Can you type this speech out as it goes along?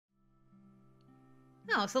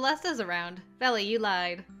Oh, Celeste is around. Veli, you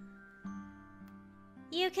lied.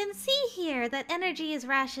 You can see here that energy is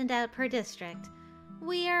rationed out per district.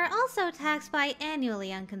 We are also taxed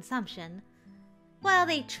biannually on consumption. While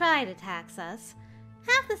they try to tax us,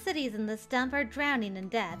 half the cities in this dump are drowning in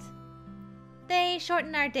debt. They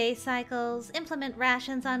shorten our day cycles, implement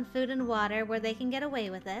rations on food and water where they can get away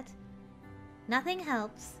with it. Nothing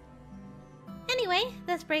helps. Anyway,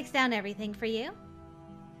 this breaks down everything for you.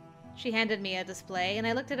 She handed me a display, and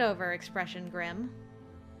I looked it over, expression grim.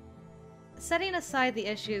 Setting aside the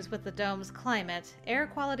issues with the dome's climate, air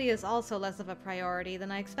quality is also less of a priority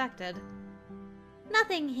than I expected.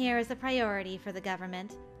 Nothing here is a priority for the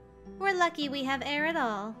government. We're lucky we have air at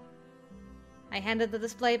all. I handed the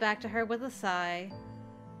display back to her with a sigh.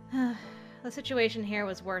 The situation here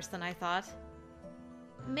was worse than I thought.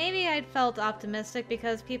 Maybe I'd felt optimistic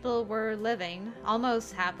because people were living,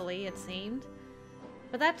 almost happily it seemed.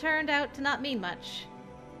 But that turned out to not mean much.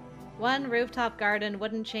 One rooftop garden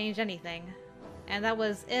wouldn't change anything, and that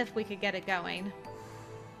was if we could get it going.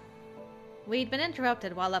 We'd been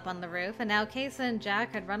interrupted while up on the roof, and now CAISSA and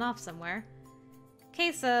Jack had run off somewhere.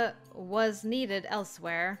 CAISSA was needed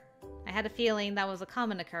elsewhere. I had a feeling that was a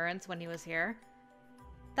common occurrence when he was here.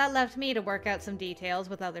 That left me to work out some details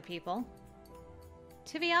with other people.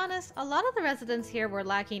 To be honest, a lot of the residents here were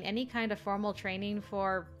lacking any kind of formal training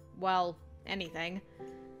for, well, anything.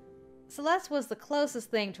 Celeste was the closest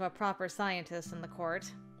thing to a proper scientist in the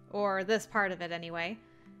court, or this part of it anyway,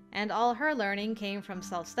 and all her learning came from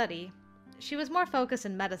self-study. She was more focused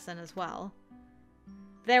in medicine as well.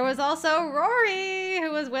 There was also Rory,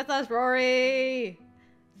 who was with us. Rory!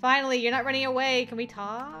 Finally, you're not running away. Can we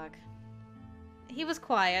talk? He was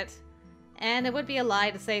quiet, and it would be a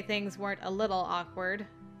lie to say things weren't a little awkward.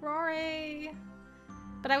 Rory!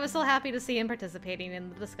 But I was still happy to see him participating in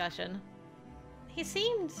the discussion. He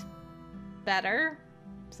seemed better,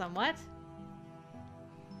 somewhat.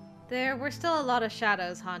 There were still a lot of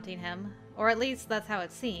shadows haunting him, or at least that's how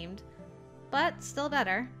it seemed, but still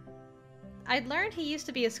better. I'd learned he used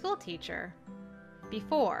to be a school teacher.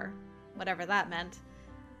 Before, whatever that meant.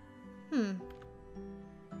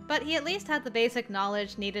 But he at least had the basic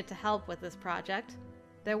knowledge needed to help with this project.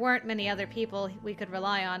 There weren't many other people we could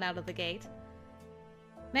rely on out of the gate.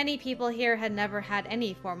 Many people here had never had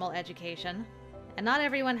any formal education, and not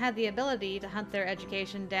everyone had the ability to hunt their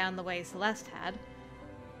education down the way Celeste had.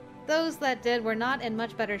 Those that did were not in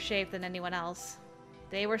much better shape than anyone else.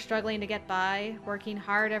 They were struggling to get by, working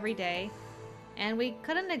hard every day, and we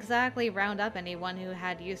couldn't exactly round up anyone who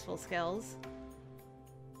had useful skills.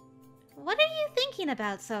 What are you thinking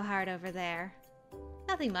about so hard over there?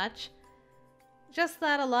 Nothing much. Just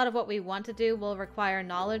that a lot of what we want to do will require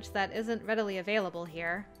knowledge that isn't readily available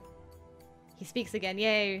here. He speaks again.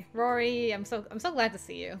 Yay, Rory, I'm so glad to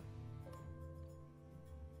see you.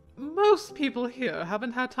 Most people here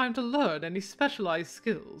haven't had time to learn any specialized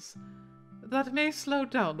skills. That may slow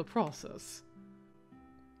down the process.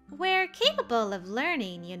 We're capable of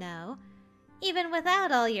learning, you know, even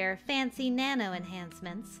without all your fancy nano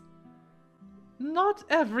enhancements. Not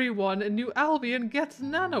everyone in New Albion gets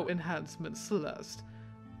nano enhancements, Celeste.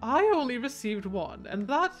 I only received one, and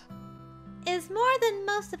that is more than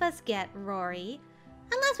most of us get, Rory.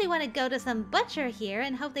 Unless we want to go to some butcher here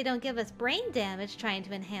and hope they don't give us brain damage trying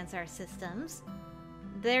to enhance our systems.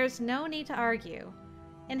 There's no need to argue.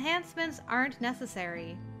 Enhancements aren't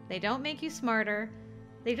necessary. They don't make you smarter.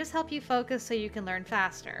 They just help you focus so you can learn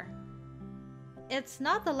faster. It's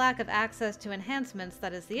not the lack of access to enhancements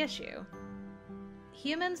that is the issue.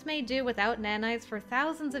 Humans may do without nanites for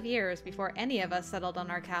thousands of years before any of us settled on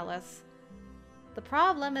Arcalis. The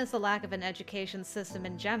problem is the lack of an education system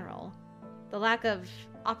in general. The lack of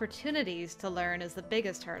opportunities to learn is the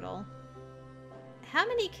biggest hurdle. How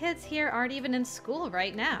many kids here aren't even in school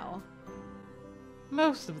right now?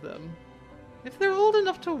 most of them. If they're old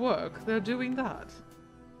enough to work, they're doing that.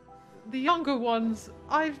 The younger ones,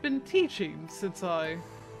 I've been teaching since I...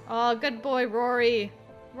 Oh, good boy, Rory.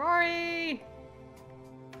 Rory!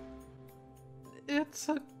 It's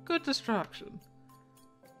a good distraction.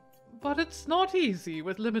 But it's not easy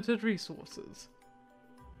with limited resources.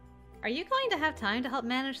 Are you going to have time to help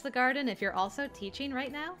manage the garden if you're also teaching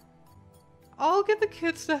right now? I'll get the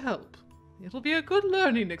kids to help. It'll be a good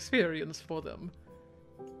learning experience for them.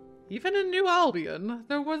 Even in New Albion,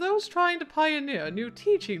 there were those trying to pioneer new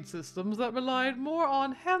teaching systems that relied more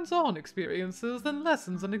on hands-on experiences than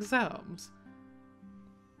lessons and exams.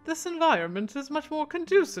 This environment is much more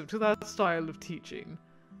conducive to that style of teaching.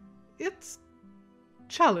 It's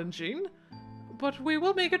challenging, but we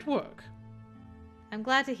will make it work. I'm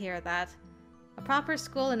glad to hear that. A proper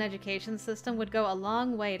school and education system would go a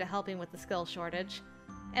long way to helping with the skill shortage,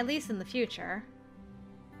 at least in the future.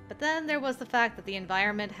 But then there was the fact that the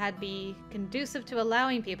environment had to be conducive to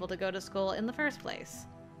allowing people to go to school in the first place.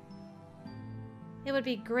 It would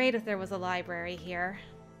be great if there was a library here.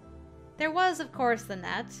 There was, of course, the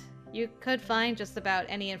net. You could find just about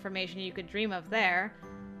any information you could dream of there,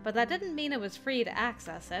 but that didn't mean it was free to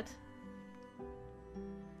access it.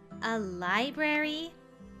 A library?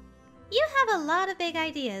 You have a lot of big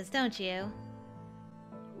ideas, don't you?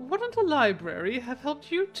 Wouldn't a library have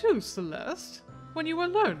helped you too, Celeste, when you were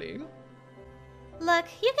learning? Look,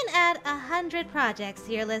 you can add 100 projects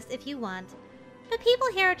to your list if you want, but people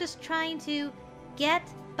here are just trying to get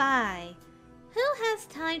by. Who has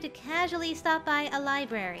time to casually stop by a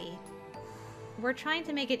library? We're trying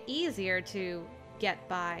to make it easier to get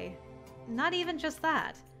by. Not even just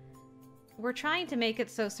that. We're trying to make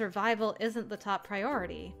it so survival isn't the top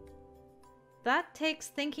priority. That takes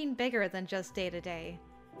thinking bigger than just day-to-day.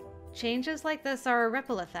 Changes like this are a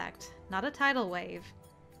ripple effect, not a tidal wave.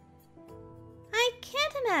 I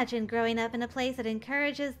can't imagine growing up in a place that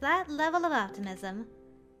encourages that level of optimism.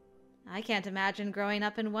 I can't imagine growing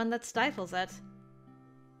up in one that stifles it.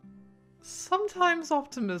 Sometimes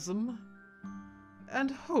optimism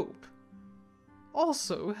and hope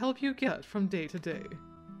also help you get from day to day.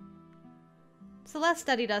 Celeste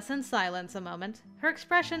studied us in silence a moment, her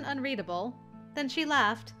expression unreadable. Then she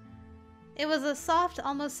laughed. It was a soft,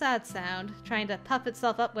 almost sad sound, trying to puff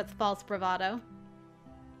itself up with false bravado.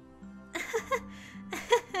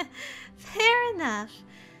 Fair enough.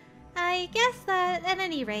 I guess that, at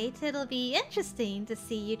any rate, it'll be interesting to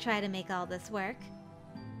see you try to make all this work.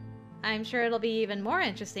 I'm sure it'll be even more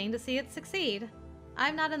interesting to see it succeed.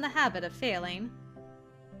 I'm not in the habit of failing.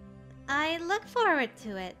 I look forward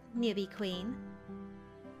to it, newbie queen.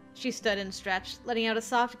 She stood and stretched, letting out a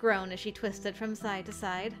soft groan as she twisted from side to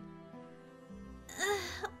side.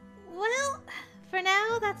 Well, for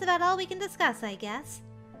now, that's about all we can discuss, I guess.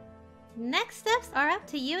 Next steps are up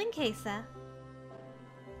to you and CAISSA.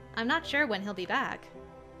 I'm not sure when he'll be back.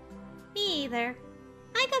 Me either.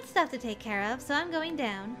 I got stuff to take care of, so I'm going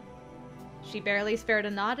down. She barely spared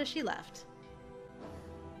a nod as she left.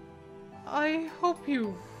 I hope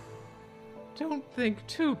you don't think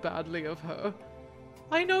too badly of her.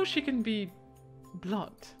 I know she can be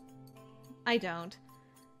blunt. I don't.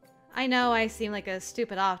 I know I seem like a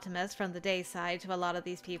stupid optimist from the day side to a lot of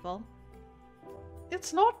these people.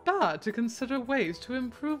 It's not bad to consider ways to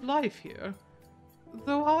improve life here.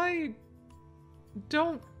 Though I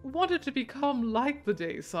don't want it to become like the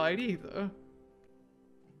day side either.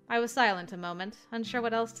 I was silent a moment, unsure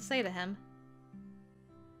what else to say to him.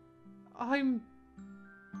 I'm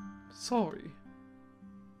sorry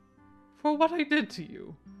for what I did to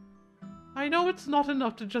you. I know it's not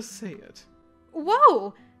enough to just say it.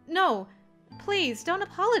 Whoa! No! Please, don't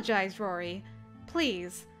apologize, Rory.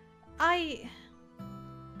 Please. I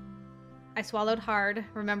swallowed hard,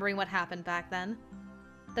 remembering what happened back then.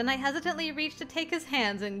 Then I hesitantly reached to take his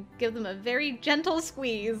hands and give them a very gentle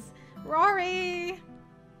squeeze. Rory!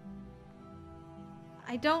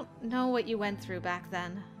 I don't know what you went through back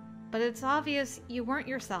then, but it's obvious you weren't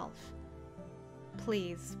yourself.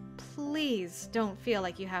 Please, please don't feel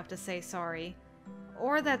like you have to say sorry,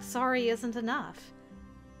 or that sorry isn't enough,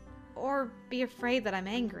 or be afraid that I'm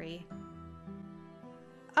angry.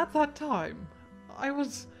 At that time, I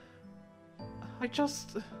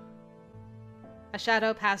just... A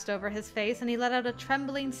shadow passed over his face and he let out a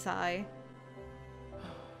trembling sigh.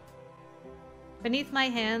 Beneath my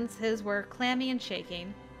hands, his were clammy and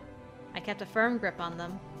shaking. I kept a firm grip on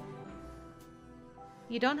them.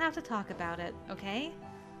 You don't have to talk about it, okay?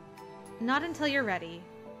 Not until you're ready,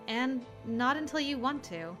 and not until you want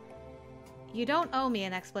to. You don't owe me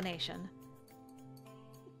an explanation.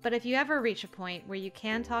 But if you ever reach a point where you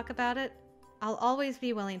can talk about it, I'll always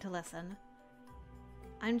be willing to listen.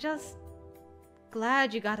 I'm just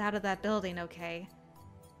glad you got out of that building okay.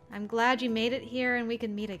 I'm glad you made it here and we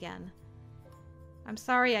can meet again. I'm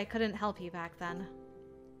sorry I couldn't help you back then.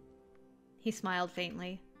 He smiled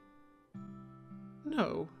faintly.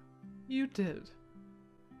 No, you did.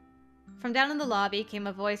 From down in the lobby came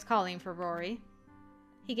a voice calling for Rory.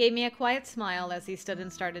 He gave me a quiet smile as he stood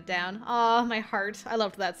and started down. Aw, my heart. I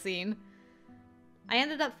loved that scene. I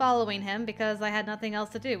ended up following him because I had nothing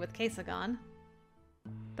else to do with CAISSA gone.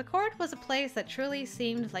 The court was a place that truly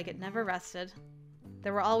seemed like it never rested.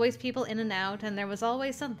 There were always people in and out, and there was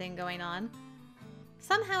always something going on.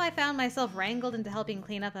 Somehow I found myself wrangled into helping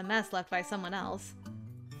clean up a mess left by someone else.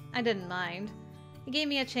 I didn't mind. It gave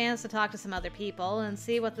me a chance to talk to some other people and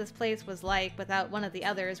see what this place was like without one of the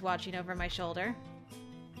others watching over my shoulder.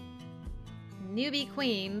 Newbie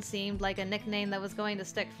Queen seemed like a nickname that was going to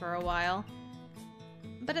stick for a while.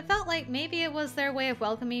 But it felt like maybe it was their way of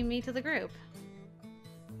welcoming me to the group.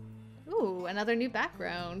 Ooh, another new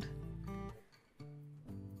background.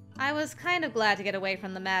 I was kind of glad to get away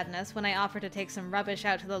from the madness when I offered to take some rubbish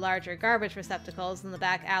out to the larger garbage receptacles in the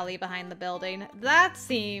back alley behind the building. That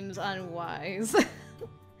seems unwise.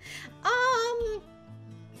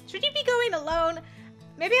 Should you be going alone?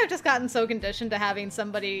 Maybe I've just gotten so conditioned to having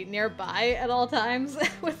somebody nearby at all times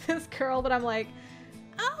with this girl, but I'm like,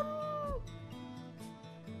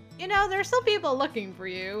 you know, there are still people looking for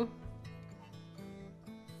you.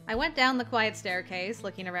 I went down the quiet staircase,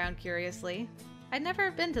 looking around curiously. I'd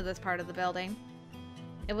never been to this part of the building.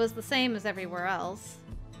 It was the same as everywhere else.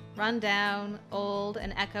 Run down, old,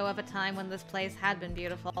 an echo of a time when this place had been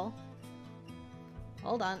beautiful.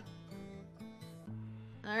 Hold on.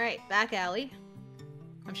 Alright, back alley.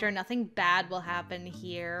 I'm sure nothing bad will happen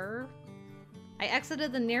here. I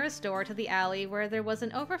exited the nearest door to the alley where there was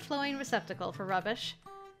an overflowing receptacle for rubbish.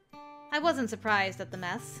 I wasn't surprised at the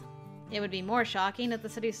mess. It would be more shocking if the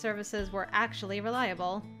city's services were actually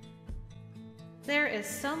reliable. There is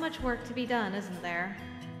so much work to be done, isn't there?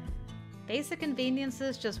 Basic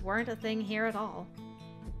conveniences just weren't a thing here at all.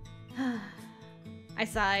 I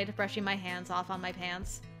sighed, brushing my hands off on my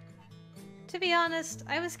pants. To be honest,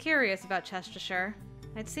 I was curious about Chestershire.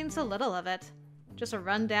 I'd seen so little of it. Just a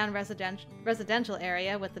run-down residential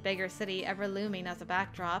area with the bigger city ever looming as a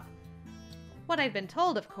backdrop. What I'd been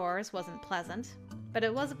told, of course, wasn't pleasant, but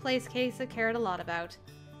it was a place CAISSA cared a lot about.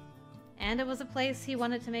 And it was a place he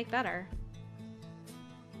wanted to make better.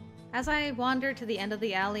 As I wandered to the end of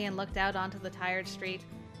the alley and looked out onto the tired street,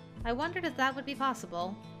 I wondered if that would be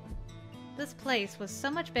possible. This place was so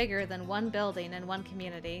much bigger than one building and one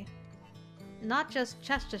community. Not just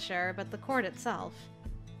Chestershire, but the court itself.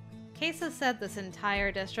 CAISSA said this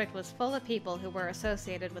entire district was full of people who were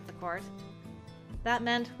associated with the court. That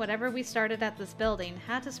meant whatever we started at this building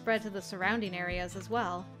had to spread to the surrounding areas as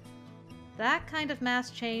well. That kind of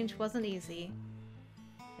mass change wasn't easy.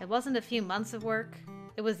 It wasn't a few months of work.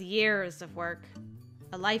 It was years of work.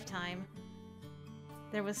 A lifetime.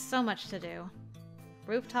 There was so much to do.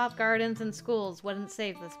 Rooftop gardens and schools wouldn't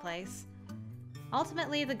save this place.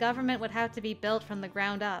 Ultimately, the government would have to be built from the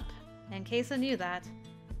ground up, and CAISSA knew that.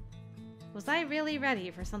 Was I really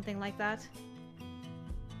ready for something like that?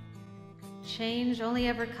 Change only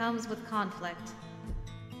ever comes with conflict.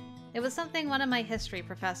 It was something one of my history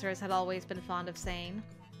professors had always been fond of saying.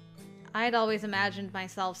 I'd always imagined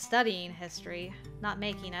myself studying history, not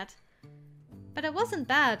making it. But it wasn't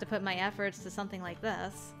bad to put my efforts to something like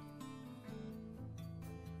this.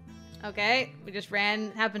 Okay, we just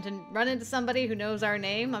happened to run into somebody who knows our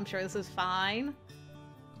name. I'm sure this is fine.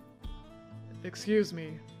 Excuse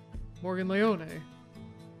me, Morgan Leone.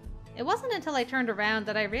 It wasn't until I turned around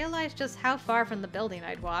that I realized just how far from the building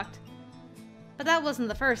I'd walked. But that wasn't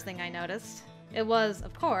the first thing I noticed. It was,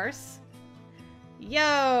 of course...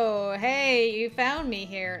 Yo, hey, you found me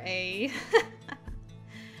here, eh?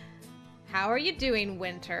 How are you doing,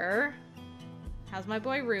 Winter? How's my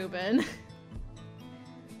boy Ruben?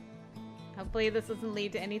 Hopefully this doesn't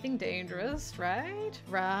lead to anything dangerous, right?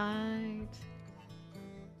 Right.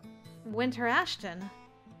 Winter Ashton.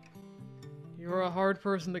 You're a hard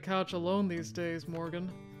person to catch alone these days,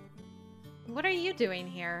 Morgan. What are you doing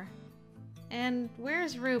here? And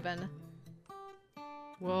where's Ruben?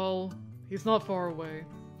 Well, he's not far away.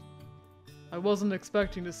 I wasn't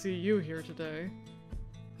expecting to see you here today.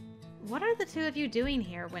 What are the two of you doing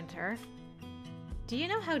here, Winter? Do you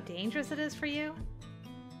know how dangerous it is for you?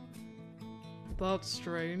 That's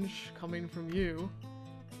strange, coming from you.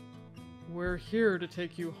 We're here to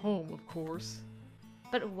take you home, of course.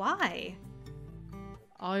 But why?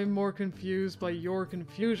 I'm more confused by your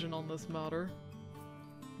confusion on this matter.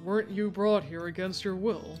 Weren't you brought here against your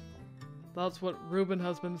will? That's what Ruben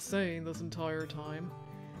has been saying this entire time.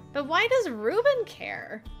 But why does Ruben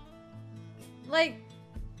care? Like,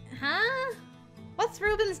 huh? What's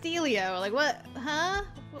Ruben's dealio? Like, what, huh?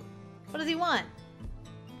 What does he want?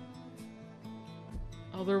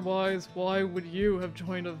 Otherwise, why would you have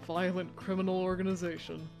joined a violent criminal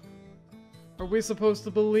organization? Are we supposed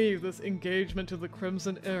to believe this engagement to the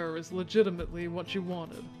Crimson Heir is legitimately what you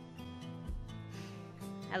wanted?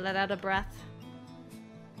 I let out a breath.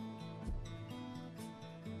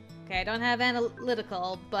 Okay, I don't have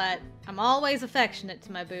analytical, but I'm always affectionate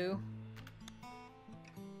to my boo.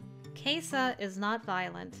 CAISSA is not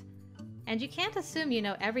violent, and you can't assume you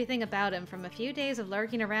know everything about him from a few days of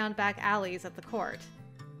lurking around back alleys at the court.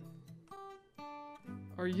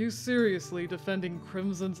 Are you seriously defending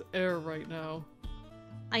Crimson's heir right now?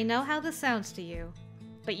 I know how this sounds to you,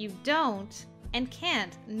 but you don't and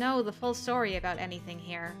can't know the full story about anything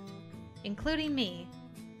here, including me.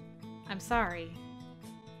 I'm sorry.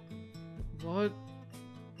 What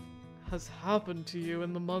has happened to you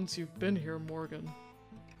in the months you've been here, Morgan?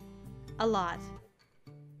 A lot.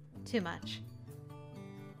 Too much.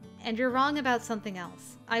 And you're wrong about something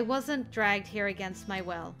else. I wasn't dragged here against my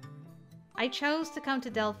will. I chose to come to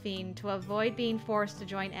Delphine to avoid being forced to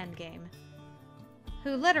join Endgame,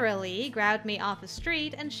 who literally grabbed me off a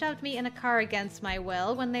street and shoved me in a car against my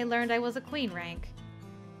will when they learned I was a queen rank.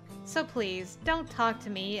 So please, don't talk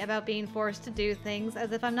to me about being forced to do things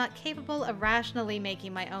as if I'm not capable of rationally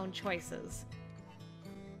making my own choices.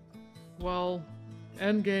 Well,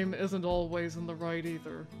 Endgame isn't always in the right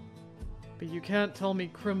either. But you can't tell me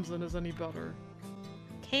Crimson is any better.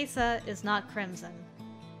 CAISSA is not Crimson,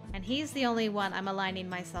 and he's the only one I'm aligning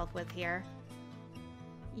myself with here.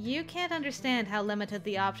 You can't understand how limited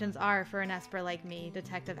the options are for an Esper like me,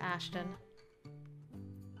 Detective Ashton.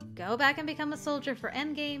 Go back and become a soldier for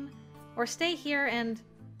Endgame, or stay here and...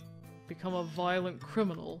 Become a violent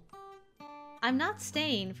criminal. I'm not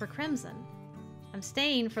staying for Crimson. I'm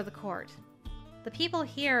staying for the court. The people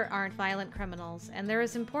here aren't violent criminals, and there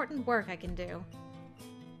is important work I can do.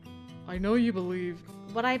 I know you believe...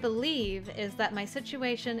 What I believe is that my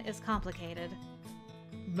situation is complicated.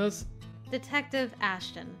 Miss... Detective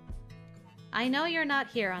Ashton, I know you're not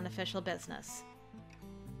here on official business.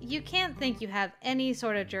 You can't think you have any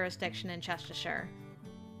sort of jurisdiction in Chestershire.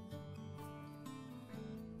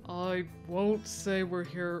 I won't say we're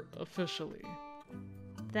here officially.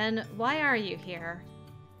 Then why are you here?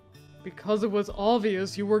 Because it was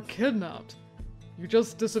obvious you were kidnapped. You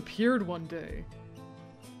just disappeared one day.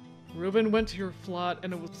 Ruben went to your flat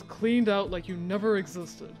and it was cleaned out like you never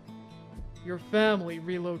existed. Your family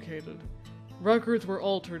relocated. Records were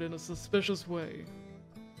altered in a suspicious way.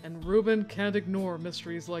 And Ruben can't ignore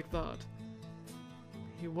mysteries like that.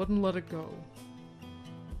 He wouldn't let it go.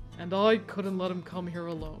 And I couldn't let him come here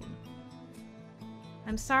alone.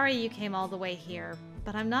 I'm sorry you came all the way here,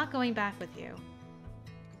 but I'm not going back with you.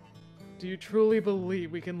 Do you truly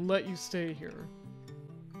believe we can let you stay here?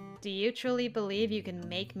 Do you truly believe you can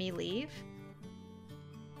make me leave?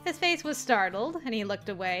 His face was startled, and he looked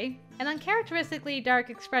away, an uncharacteristically dark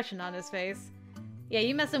expression on his face. Yeah,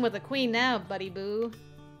 you messing with a queen now, buddy boo.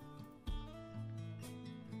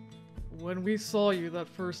 When we saw you that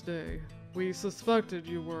first day, we suspected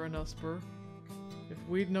you were an Esper. If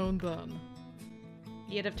we'd known then...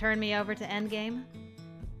 You'd have turned me over to Endgame?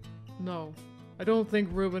 No, I don't think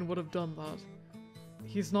Ruben would have done that.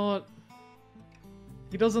 He's not...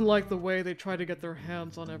 He doesn't like the way they try to get their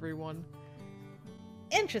hands on everyone.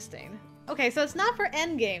 Interesting. Okay, so it's not for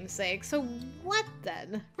Endgame's sake, so what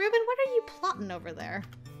then? Ruben, what are you plotting over there?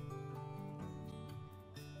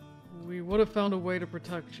 We would have found a way to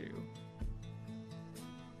protect you.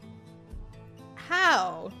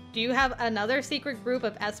 How? Do you have another secret group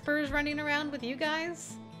of Espers running around with you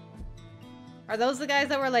guys? Are those the guys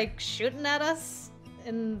that were, like, shooting at us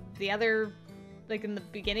in the other, like, in the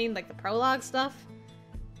beginning, like the prologue stuff?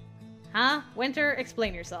 Huh? Winter,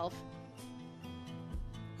 explain yourself.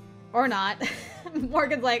 Or not.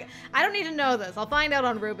 Morgan's like, I don't need to know this. I'll find out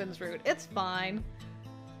on Ruben's route. It's fine.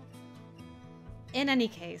 In any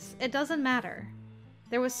case, it doesn't matter.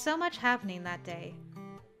 There was so much happening that day.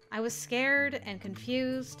 I was scared and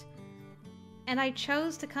confused, and I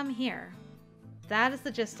chose to come here. That is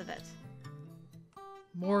the gist of it.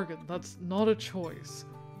 Morgan, that's not a choice.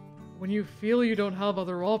 When you feel you don't have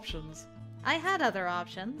other options... I had other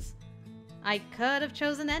options. I could have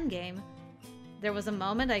chosen Endgame. There was a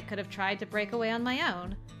moment I could have tried to break away on my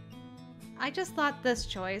own. I just thought this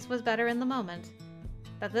choice was better in the moment.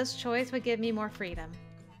 That this choice would give me more freedom.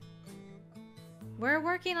 We're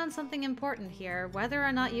working on something important here, whether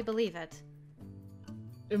or not you believe it.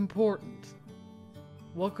 Important?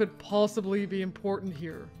 What could possibly be important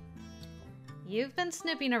here? You've been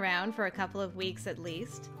snooping around for a couple of weeks at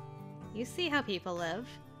least. You see how people live.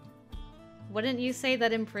 Wouldn't you say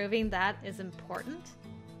that improving that is important?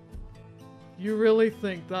 You really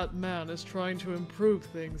think that man is trying to improve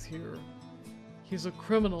things here? He's a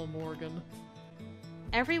criminal, Morgan.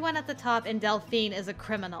 Everyone at the top in Delphine is a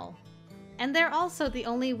criminal. And they're also the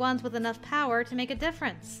only ones with enough power to make a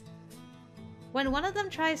difference. When one of them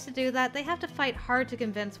tries to do that, they have to fight hard to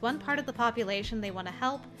convince one part of the population they want to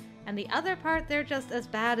help, and the other part they're just as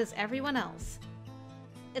bad as everyone else.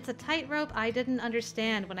 It's a tightrope I didn't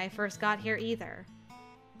understand when I first got here either.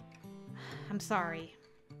 I'm sorry.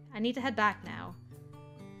 I need to head back now.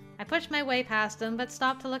 I pushed my way past him, but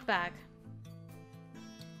stopped to look back.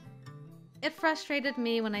 It frustrated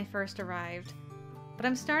me when I first arrived, but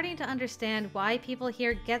I'm starting to understand why people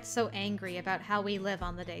here get so angry about how we live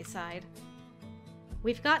on the dayside.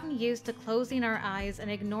 We've gotten used to closing our eyes and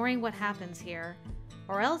ignoring what happens here,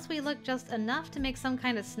 or else we look just enough to make some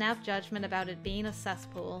kind of snap judgment about it being a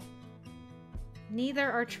cesspool.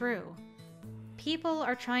 Neither are true. People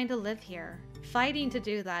are trying to live here, fighting to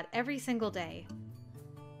do that every single day.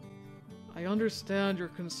 I understand your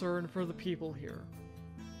concern for the people here.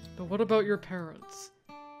 But what about your parents?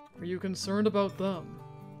 Are you concerned about them?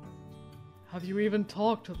 Have you even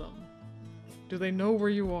talked to them? Do they know where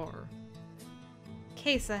you are?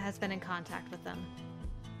 CAISSA has been in contact with them.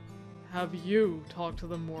 Have you talked to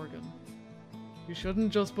them, Morgan? You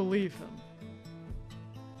shouldn't just believe him.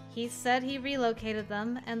 He said he relocated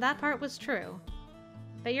them, and that part was true.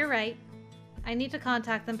 But you're right. I need to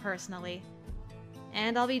contact them personally.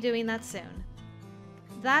 And I'll be doing that soon.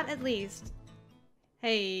 That at least.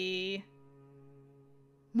 Hey.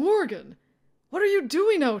 Morgan! What are you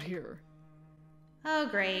doing out here? Oh,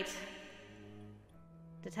 great.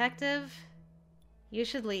 Detective, you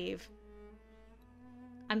should leave.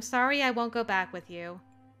 I'm sorry I won't go back with you.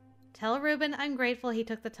 Tell Ruben I'm grateful he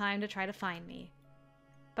took the time to try to find me.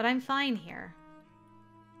 But I'm fine here.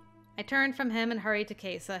 I turned from him and hurried to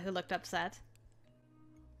CAISSA, who looked upset.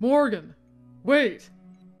 Morgan! Wait!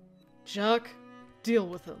 Jack, deal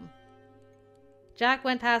with him. Jack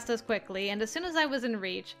went past us quickly, and as soon as I was in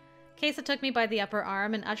reach, CAISSA took me by the upper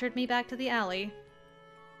arm and ushered me back to the alley.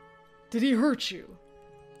 Did he hurt you?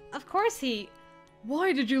 Of course he...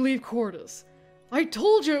 Why did you leave Cordis? I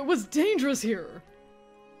told you it was dangerous here!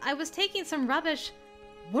 I was taking some rubbish.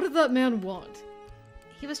 What did that man want?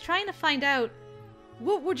 He was trying to find out...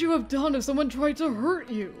 What would you have done if someone tried to hurt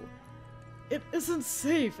you? It isn't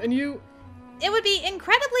safe, and you... It would be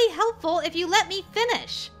incredibly helpful if you let me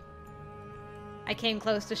finish! I came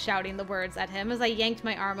close to shouting the words at him as I yanked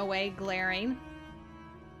my arm away, glaring.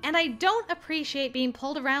 And I don't appreciate being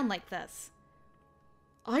pulled around like this.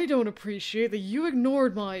 I don't appreciate that you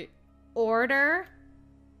ignored my... Order?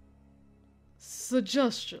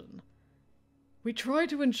 Suggestion. We try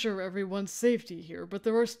to ensure everyone's safety here, but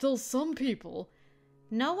there are still some people...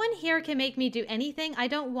 No one here can make me do anything I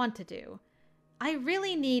don't want to do. I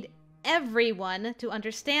really need everyone to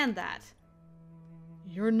understand that.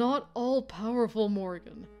 You're not all-powerful,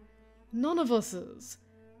 Morgan. None of us is.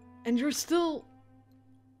 And you're still...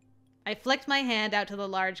 I flicked my hand out to the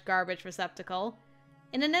large garbage receptacle.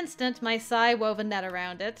 In an instant, my Psy wove a net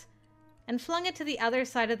around it, and flung it to the other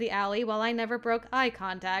side of the alley while I never broke eye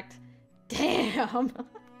contact. Damn!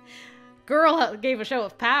 Girl gave a show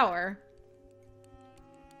of power.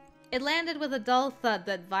 It landed with a dull thud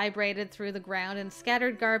that vibrated through the ground and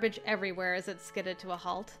scattered garbage everywhere as it skidded to a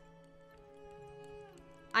halt.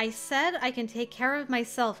 I said I can take care of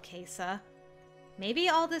myself, CAISSA. Maybe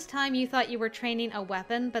all this time you thought you were training a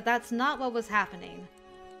weapon, but that's not what was happening.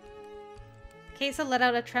 CAISSA let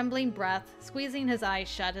out a trembling breath, squeezing his eyes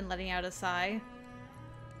shut and letting out a sigh.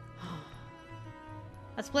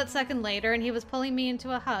 A split second later, and he was pulling me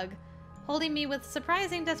into a hug, holding me with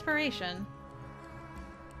surprising desperation.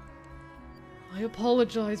 I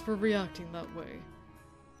apologize for reacting that way.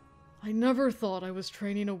 I never thought I was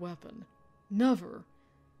training a weapon. Never.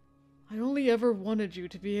 I only ever wanted you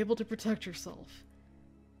to be able to protect yourself.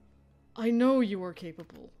 I know you are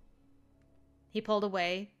capable. He pulled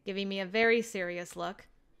away, giving me a very serious look.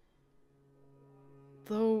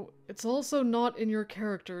 Though it's also not in your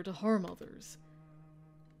character to harm others.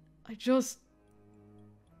 I just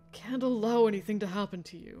can't allow anything to happen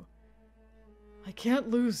to you. I can't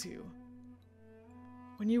lose you.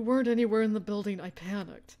 When you weren't anywhere in the building, I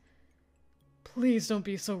panicked. Please don't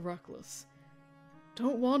be so reckless.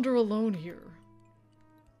 Don't wander alone here.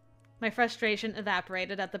 My frustration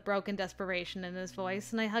evaporated at the broken desperation in his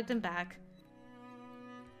voice, and I hugged him back.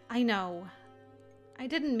 I know. I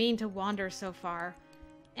didn't mean to wander so far.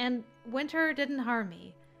 And Winter didn't harm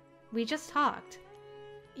me. We just talked.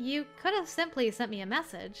 You could have simply sent me a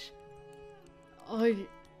message. I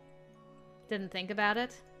didn't think about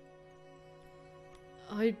it.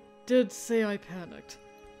 I did say I panicked.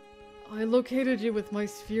 I located you with my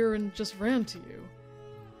sphere and just ran to you.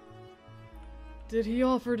 Did he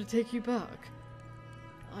offer to take you back?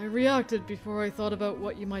 I reacted before I thought about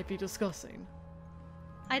what you might be discussing.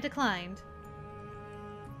 I declined.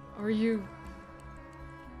 Are you...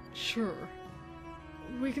 sure?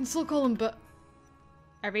 We can still call him back.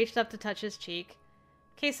 I reached up to touch his cheek.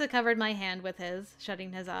 CAISSA covered my hand with his,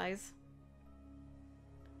 shutting his eyes.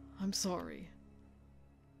 I'm sorry.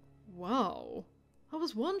 Wow. I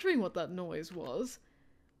was wondering what that noise was.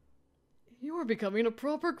 You are becoming a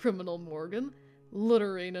proper criminal, Morgan.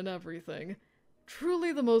 Littering and everything.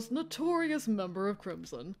 Truly the most notorious member of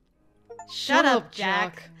Crimson. Shut up,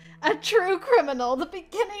 Jack. A true criminal, the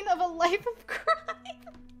beginning of a life of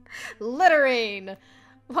crime. Littering.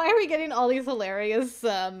 Why are we getting all these hilarious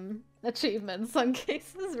achievements on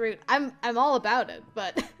Case's route? I'm all about it,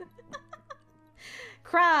 but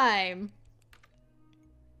crime.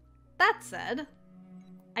 That said,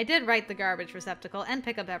 I did right the garbage receptacle and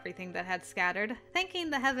pick up everything that had scattered, thinking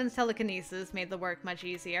the heavens telekinesis made the work much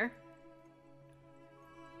easier.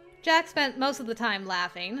 Jack spent most of the time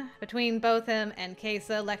laughing, between both him and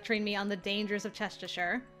CAISSA lecturing me on the dangers of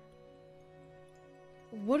Chestershire.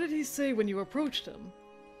 What did he say when you approached him?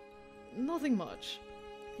 Nothing much.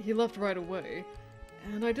 He left right away,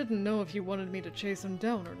 and I didn't know if you wanted me to chase him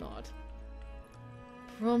down or not.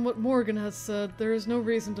 From what Morgan has said, there is no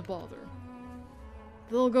reason to bother.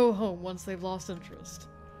 They'll go home once they've lost interest.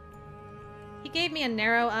 He gave me a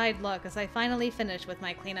narrow-eyed look as I finally finished with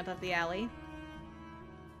my cleanup of the alley.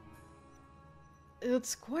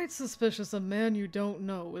 It's quite suspicious a man you don't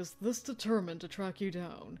know is this determined to track you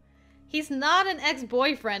down. He's not an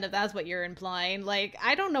ex-boyfriend, if that's what you're implying. Like,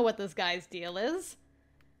 I don't know what this guy's deal is.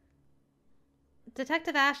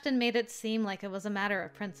 Detective Ashton made it seem like it was a matter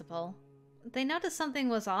of principle. They noticed something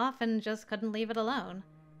was off and just couldn't leave it alone.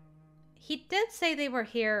 He did say they were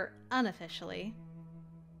here unofficially.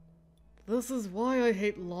 This is why I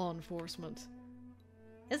hate law enforcement.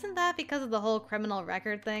 Isn't that because of the whole criminal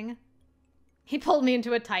record thing? He pulled me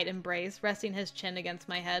into a tight embrace, resting his chin against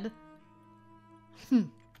my head.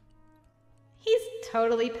 He's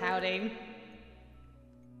totally pouting.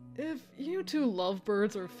 If you two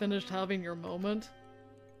lovebirds are finished having your moment...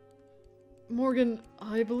 Morgan,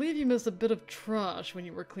 I believe you missed a bit of trash when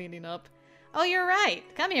you were cleaning up. Oh, you're right.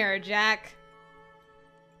 Come here, Jack.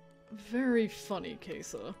 Very funny,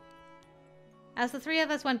 CAISSA. As the three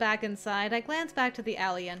of us went back inside, I glanced back to the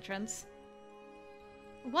alley entrance.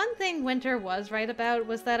 One thing Winter was right about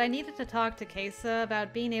was that I needed to talk to CAISSA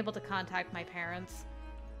about being able to contact my parents.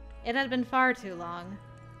 It had been far too long.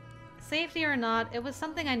 Safety or not, it was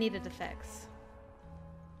something I needed to fix.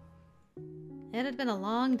 It had been a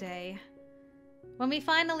long day. When we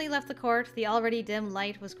finally left the court, the already dim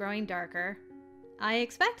light was growing darker. I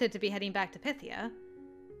expected to be heading back to Pythia.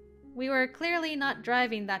 We were clearly not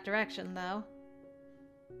driving that direction, though.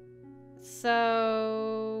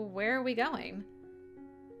 So, where are we going?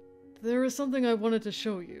 There is something I wanted to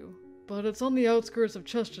show you, but it's on the outskirts of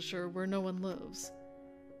Chestershire where no one lives.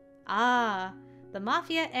 Ah, the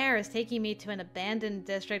Mafia heir is taking me to an abandoned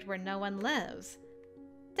district where no one lives.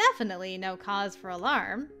 Definitely no cause for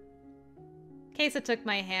alarm. CAISSA took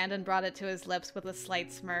my hand and brought it to his lips with a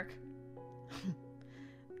slight smirk.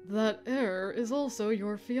 That heir is also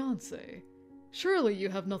your fiancé. Surely you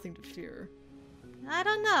have nothing to fear. I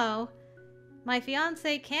don't know. My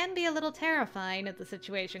fiancé can be a little terrifying if the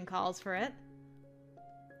situation calls for it.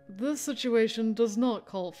 This situation does not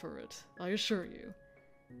call for it, I assure you.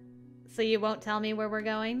 So you won't tell me where we're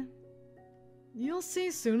going? You'll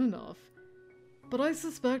see soon enough, but I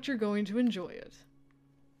suspect you're going to enjoy it.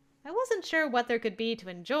 I wasn't sure what there could be to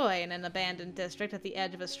enjoy in an abandoned district at the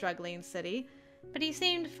edge of a struggling city, but he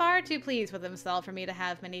seemed far too pleased with himself for me to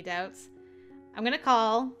have many doubts. I'm gonna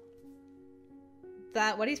call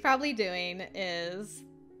that what he's probably doing is...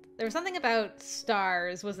 There was something about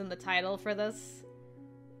stars was in the title for this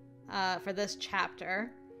chapter.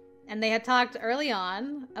 And they had talked early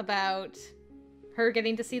on about her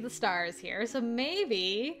getting to see the stars here. So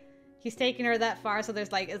maybe he's taking her that far so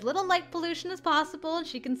there's like as little light pollution as possible and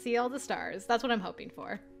she can see all the stars. That's what I'm hoping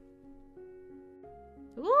for.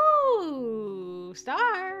 Ooh,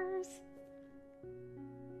 stars.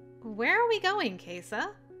 Where are we going,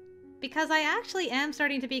 CAISSA? Because I actually am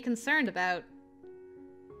starting to be concerned about...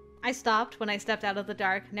 I stopped when I stepped out of the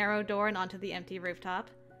dark, narrow door and onto the empty rooftop.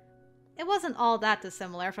 It wasn't all that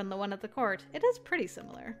dissimilar from the one at the court. It is pretty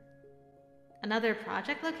similar. Another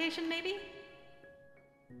project location, maybe?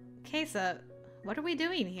 CAISSA, what are we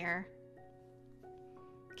doing here?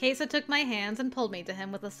 CAISSA took my hands and pulled me to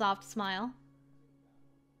him with a soft smile.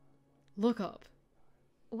 Look up.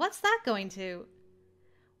 What's that going to?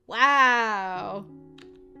 Wow!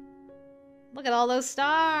 Look at all those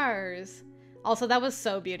stars! Also, that was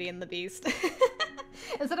so Beauty and the Beast.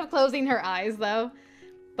 Instead of closing her eyes, though.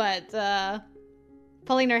 But,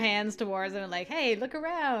 pulling her hands towards him and like, hey, look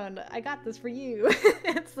around. I got this for you.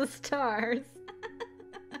 It's the stars.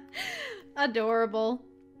 Adorable.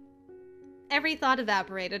 Every thought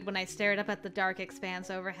evaporated when I stared up at the dark expanse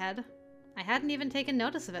overhead. I hadn't even taken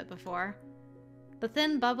notice of it before. The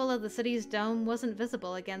thin bubble of the city's dome wasn't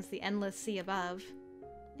visible against the endless sea above.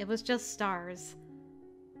 It was just stars.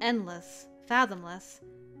 Endless, fathomless.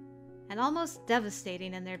 and almost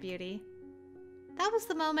devastating in their beauty. That was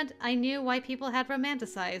the moment I knew why people had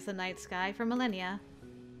romanticized the night sky for millennia.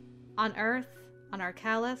 On Earth, on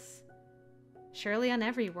Arcalis, surely on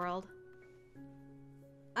every world.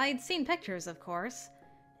 I'd seen pictures, of course,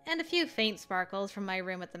 and a few faint sparkles from my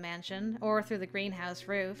room at the mansion, or through the greenhouse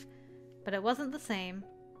roof, but it wasn't the same.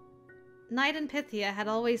 Night in Pythia had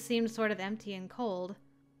always seemed sort of empty and cold,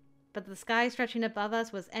 but the sky stretching above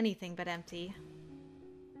us was anything but empty.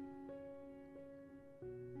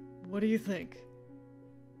 What do you think?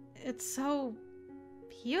 It's so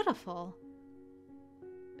beautiful.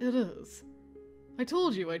 It is. I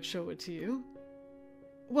told you I'd show it to you.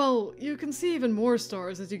 Well, you can see even more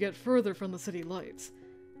stars as you get further from the city lights,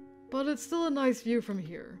 but it's still a nice view from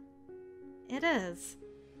here. It is.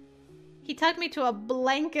 He tucked me to a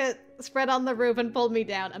blanket spread on the roof and pulled me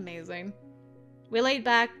down. Amazing. We laid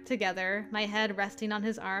back together, my head resting on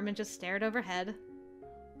his arm, and just stared overhead.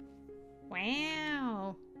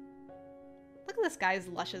 Wow. Look at this guy's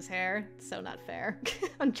luscious hair. It's so not fair.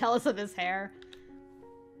 I'm jealous of his hair.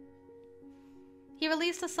 He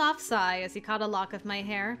released a soft sigh as he caught a lock of my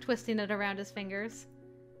hair, twisting it around his fingers.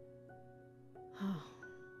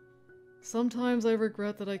 Sometimes I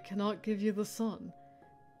regret that I cannot give you the sun,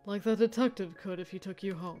 like that detective could if he took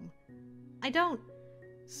you home. I don't...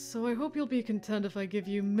 So I hope you'll be content if I give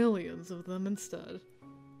you millions of them instead.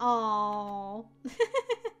 Aww.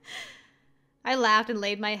 I laughed and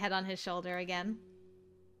laid my head on his shoulder again.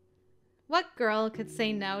 What girl could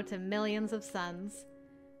say no to millions of suns?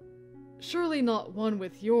 Surely not one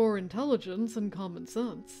with your intelligence and common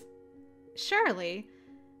sense. Surely.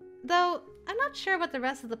 Though, I'm not sure what the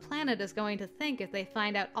rest of the planet is going to think if they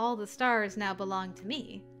find out all the stars now belong to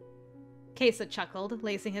me. CAISSA chuckled,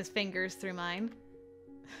 lacing his fingers through mine.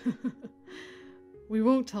 We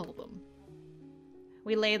won't tell them.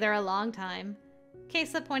 We lay there a long time.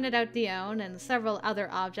 CAISSA pointed out Dione and several other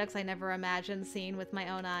objects I never imagined seeing with my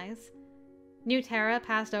own eyes. New Terra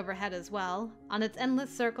passed overhead as well, on its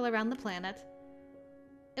endless circle around the planet.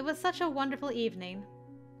 It was such a wonderful evening.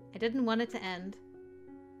 I didn't want it to end.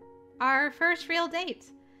 Our first real date.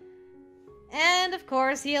 And, of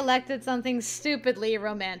course, he elected something stupidly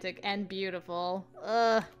romantic and beautiful.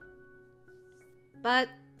 Ugh. But,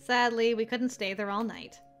 sadly, we couldn't stay there all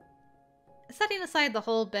night. Setting aside the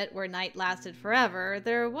whole bit where night lasted forever,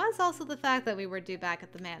 there was also the fact that we were due back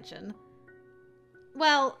at the mansion.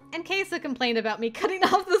 Well, and CAISSA complained about me cutting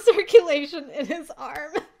off the circulation in his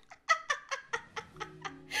arm.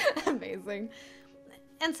 Amazing.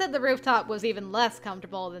 And said the rooftop was even less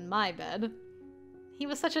comfortable than my bed. He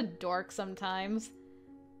was such a dork sometimes.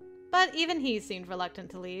 But even he seemed reluctant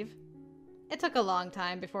to leave. It took a long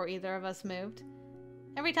time before either of us moved.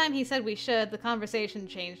 Every time he said we should, the conversation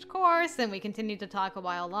changed course, and we continued to talk a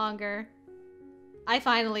while longer. I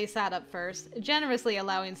finally sat up first, generously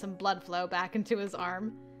allowing some blood flow back into his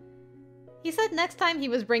arm. He said next time he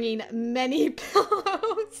was bringing many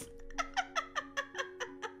pillows.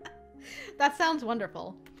 That sounds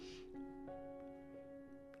wonderful.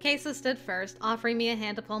 CAISSA stood first, offering me a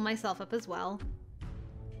hand to pull myself up as well.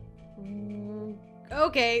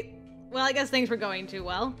 Okay, well, I guess things were going too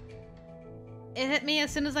well. It hit me as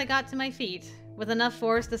soon as I got to my feet, with enough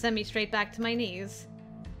force to send me straight back to my knees.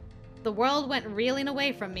 The world went reeling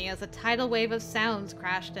away from me as a tidal wave of sounds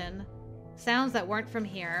crashed in. Sounds that weren't from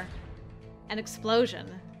here. An explosion.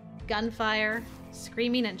 Gunfire.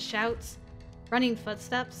 Screaming and shouts. Running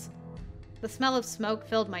footsteps. The smell of smoke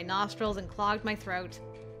filled my nostrils and clogged my throat.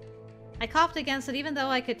 I coughed against it even though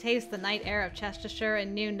I could taste the night air of Chestershire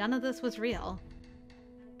and knew none of this was real.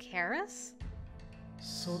 Karis?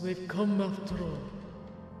 So they've come after all.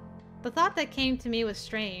 The thought that came to me was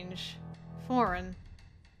strange. Foreign.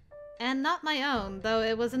 And not my own, though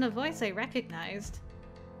it was in a voice I recognized.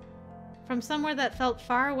 From somewhere that felt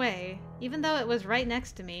far away, even though it was right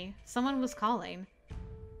next to me, someone was calling.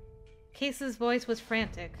 CAISSA's voice was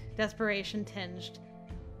frantic, desperation tinged.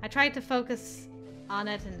 I tried to focus on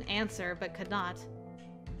it and answer, but could not.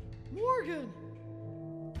 Morgan!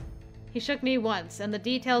 He shook me once, and the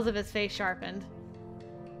details of his face sharpened.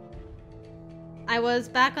 I was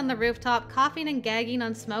back on the rooftop, coughing and gagging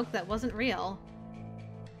on smoke that wasn't real.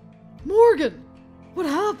 Morgan! What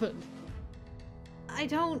happened? I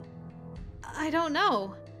don't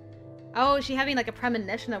know. Oh, is she having like a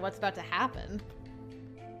premonition of what's about to happen?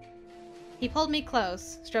 He pulled me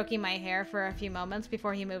close, stroking my hair for a few moments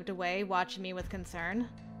before he moved away, watching me with concern.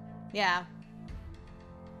 Yeah.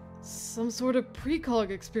 Some sort of precog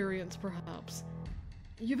experience, perhaps.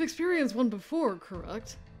 You've experienced one before,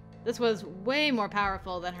 correct? This was way more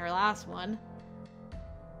powerful than her last one.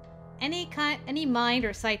 Any mind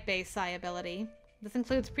or sight-based psi ability. This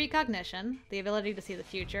includes precognition, the ability to see the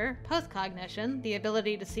future, postcognition, the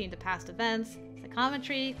ability to see into past events,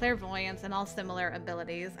 psychometry, clairvoyance, and all similar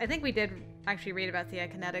abilities. I think we did actually read about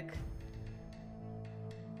theokinetic.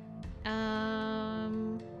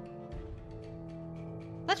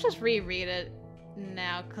 Let's just reread it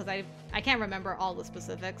now, because I can't remember all the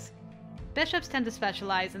specifics. Bishops tend to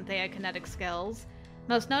specialize in theokinetic skills,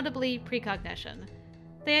 most notably precognition.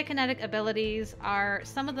 Theokinetic abilities are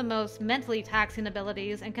some of the most mentally taxing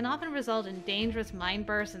abilities and can often result in dangerous mind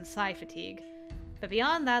bursts and psi fatigue. But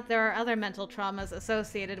beyond that, there are other mental traumas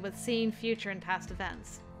associated with seeing future and past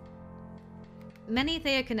events. Many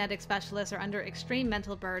theokinetic specialists are under extreme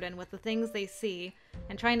mental burden with the things they see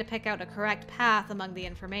and trying to pick out a correct path among the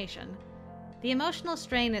information. The emotional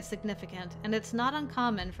strain is significant, and it's not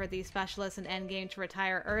uncommon for these specialists in Endgame to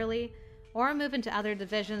retire early or move into other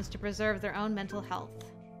divisions to preserve their own mental health.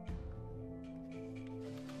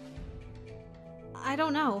 I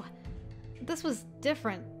don't know. This was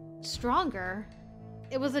different, stronger.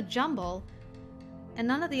 It was a jumble, and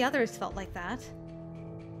none of the others felt like that.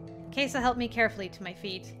 CAISSA helped me carefully to my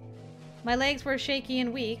feet. My legs were shaky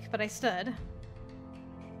and weak, but I stood.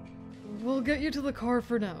 We'll get you to the car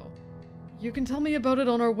for now. You can tell me about it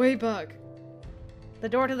on our way back. The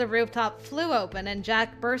door to the rooftop flew open and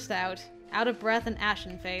Jack burst out of breath and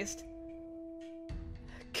ashen-faced.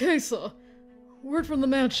 CAISSA! Word from the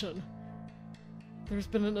mansion. There's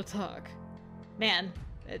been an attack. Man,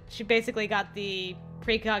 she basically got the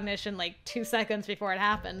precognition like 2 seconds before it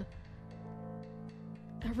happened.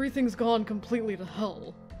 Everything's gone completely to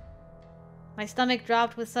hell. My stomach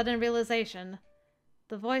dropped with sudden realization.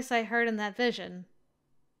 The voice I heard in that vision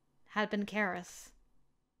had been Karis.